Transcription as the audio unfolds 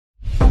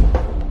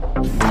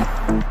I'm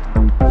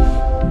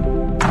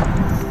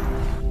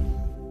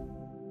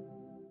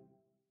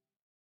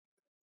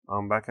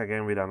back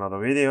again with another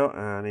video,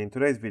 and in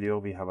today's video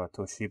we have a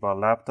Toshiba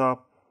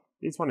laptop.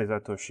 This one is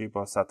a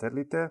Toshiba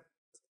Satellite,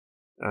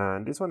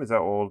 and this one is an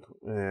old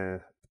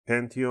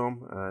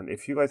Pentium. And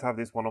if you guys have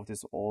one of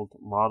these old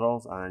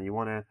models and you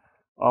want to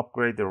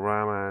upgrade the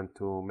RAM and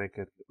to make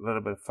it a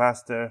little bit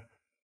faster,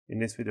 in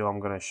this video I'm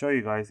going to show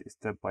you guys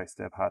step by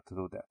step how to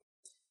do that.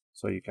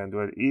 So you can do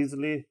it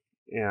easily,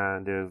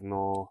 and there's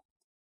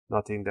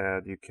nothing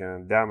that you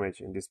can damage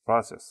in this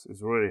process.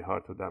 It's really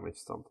hard to damage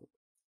something.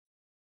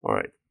 All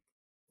right.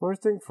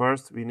 First thing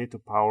first, we need to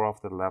power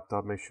off the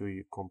laptop. Make sure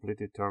you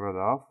completely turn it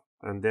off.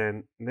 And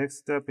then next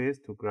step is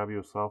to grab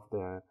yourself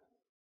the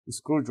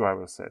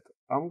screwdriver set.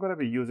 I'm going to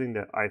be using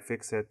the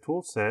UFIXTEK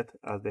tool set,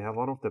 as they have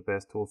one of the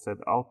best tool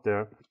sets out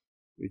there,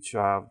 which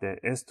have the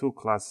S2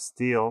 class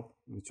steel,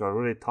 which are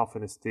really tough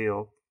in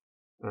steel,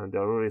 and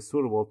they're really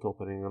suitable to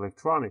opening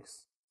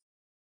electronics.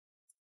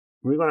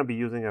 We're going to be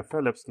using a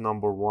Phillips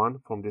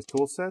 #1 from this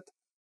tool set.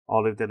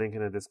 I'll leave the link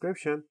in the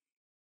description.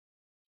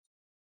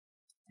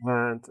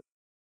 And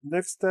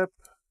next step,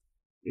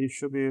 it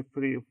should be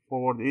pretty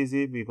forward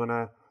easy. We're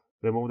gonna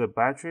remove the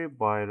battery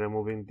by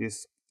removing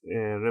this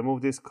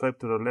remove this clip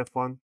to the left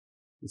one.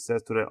 It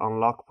says to the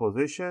unlock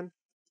position,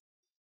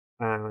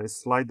 and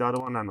slide the other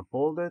one and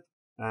hold it,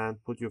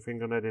 and put your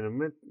fingernail in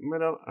the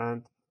middle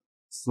and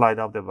slide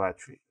up the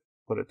battery.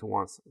 Put it to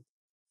one side.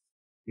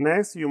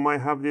 Next, you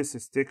might have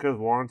these stickers,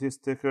 warranty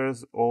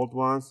stickers, old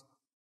ones.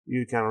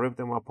 You can rip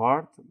them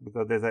apart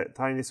because there's a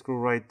tiny screw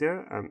right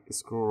there and a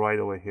screw right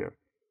over here.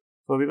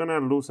 So we're going to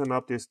loosen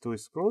up these two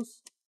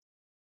screws.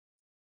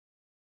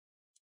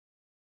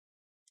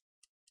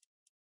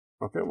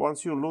 Okay,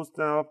 once you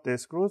loosen up the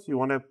screws, you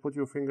want to put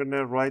your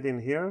fingernail right in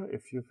here.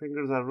 If your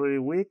fingers are really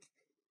weak,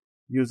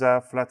 use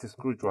a flat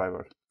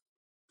screwdriver.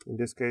 In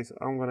this case,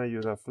 I'm going to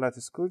use a flat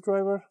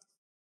screwdriver.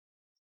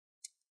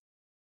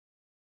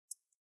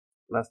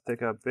 Let's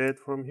take a bit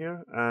from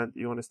here, and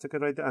you want to stick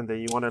it right there, and then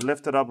you want to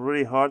lift it up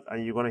really hard,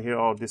 and you're going to hear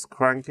all this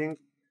cranking.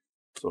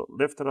 So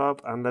lift it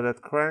up and let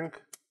it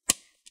crank,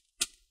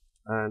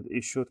 and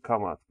it should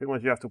come out. Pretty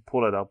much you have to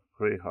pull it up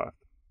pretty hard.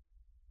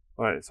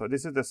 Alright, so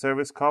this is the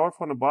service cover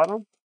from the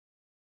bottom.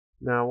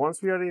 Now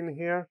once we are in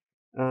here,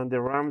 and the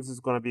RAMs is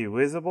going to be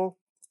visible.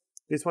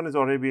 This one is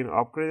already being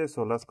upgraded,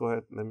 so let's go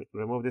ahead and let me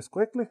remove this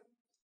quickly.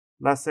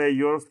 Let's say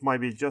yours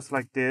might be just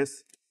like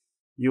this.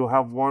 You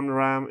have one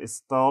RAM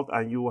installed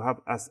and you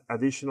have as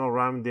additional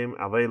RAM DIMM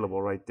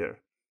available right there.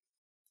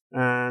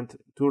 And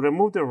to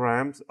remove the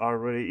RAMs are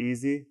really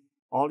easy.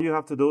 All you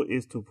have to do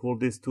is to pull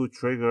these two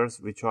triggers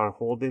which are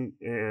holding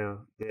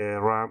the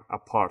RAM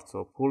apart.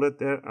 So pull it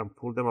there and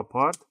pull them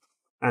apart,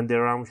 and the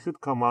RAM should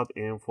come out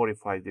in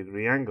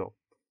 45-degree angle.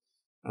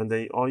 And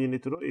then all you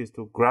need to do is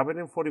to grab it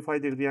in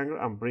 45-degree angle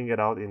and bring it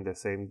out in the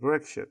same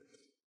direction.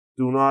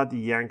 Do not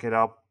yank it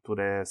up to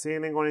the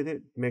ceiling or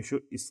anything. Make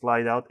sure it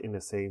slide out in the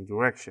same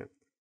direction.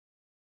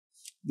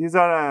 These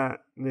are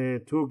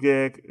 2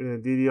 gig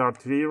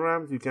DDR3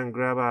 RAMs. You can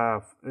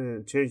grab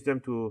change them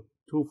to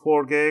 2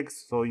 4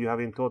 gigs, so you have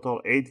in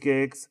total 8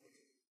 gigs.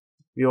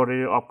 We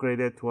already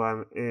upgraded to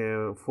a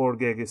 4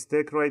 gig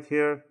stick right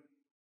here.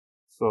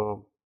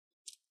 So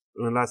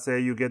let's say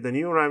you get the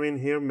new RAM in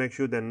here, make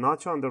sure the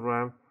notch on the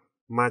RAM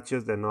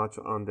matches the notch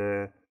on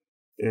the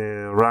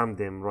RAM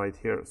DIMM right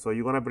here. So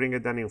you're gonna bring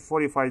it down in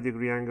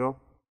 45-degree angle,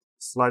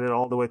 slide it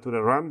all the way to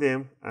the RAM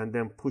DIMM, and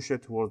then push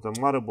it towards the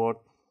motherboard,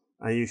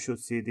 and you should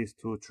see these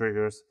two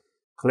triggers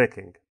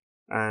clicking,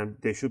 and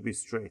they should be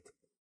straight.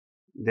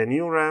 The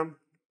new RAM,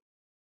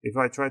 if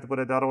I try to put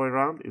it the other way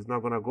around, it's not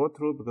going to go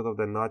through because of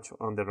the notch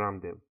on the RAM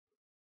DIMM.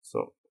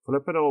 So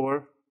flip it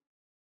over,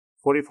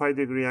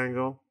 45-degree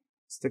angle,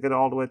 stick it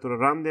all the way to the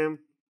RAM DIMM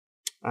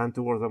and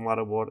towards the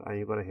motherboard, and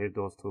you're going to hear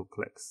those two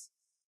clicks.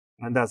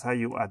 And that's how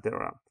you add the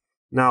RAM.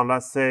 Now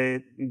let's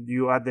say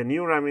you add the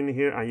new RAM in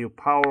here and you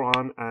power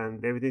on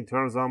and everything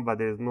turns on, but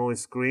there's no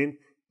screen.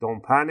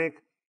 Don't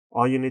panic.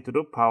 All you need to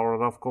do, power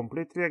it off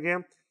completely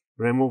again.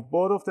 Remove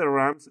both of the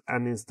RAMs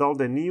and install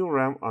the new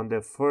RAM on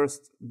the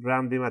first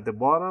RAM DIMM at the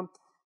bottom.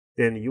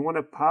 Then you want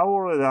to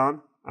power it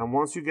on, and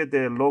once you get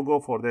the logo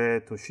for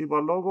the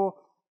Toshiba logo,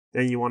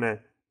 then you want to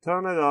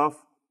turn it off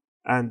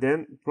and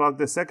then plug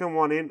the second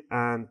one in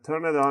and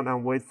turn it on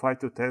and wait 5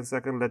 to 10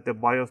 seconds. Let the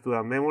BIOS do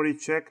a memory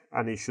check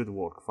and it should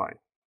work fine.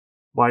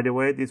 By the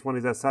way, this one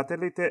is a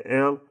Satellite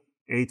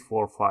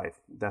L845.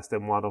 That's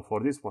the model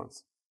for this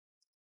ones.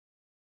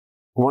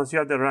 Once you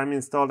have the RAM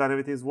installed and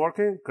everything is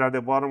working, grab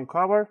the bottom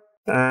cover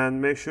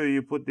and make sure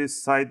you put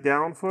this side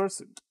down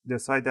first, the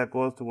side that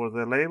goes towards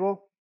the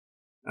label,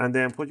 and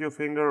then put your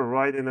finger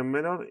right in the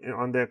middle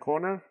on the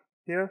corner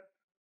here,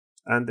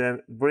 and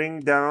then bring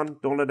down,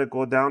 don't let it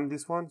go down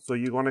this one, so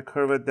you want to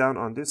curve it down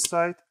on this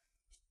side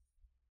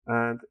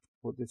and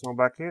put this one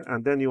back in,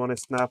 and then you want to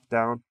snap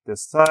down the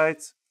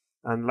sides,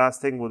 and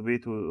last thing would be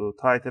to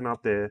tighten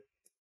up the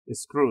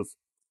screws.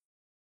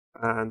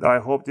 And I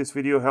hope this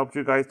video helped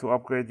you guys to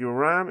upgrade your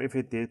RAM. If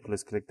it did,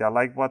 please click that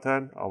like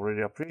button. I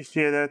really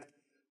appreciate it.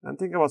 and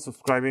think about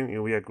subscribing. It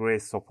will be a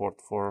great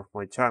support for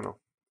my channel.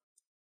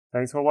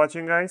 Thanks for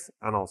watching, guys,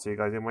 and I'll see you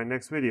guys in my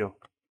next video.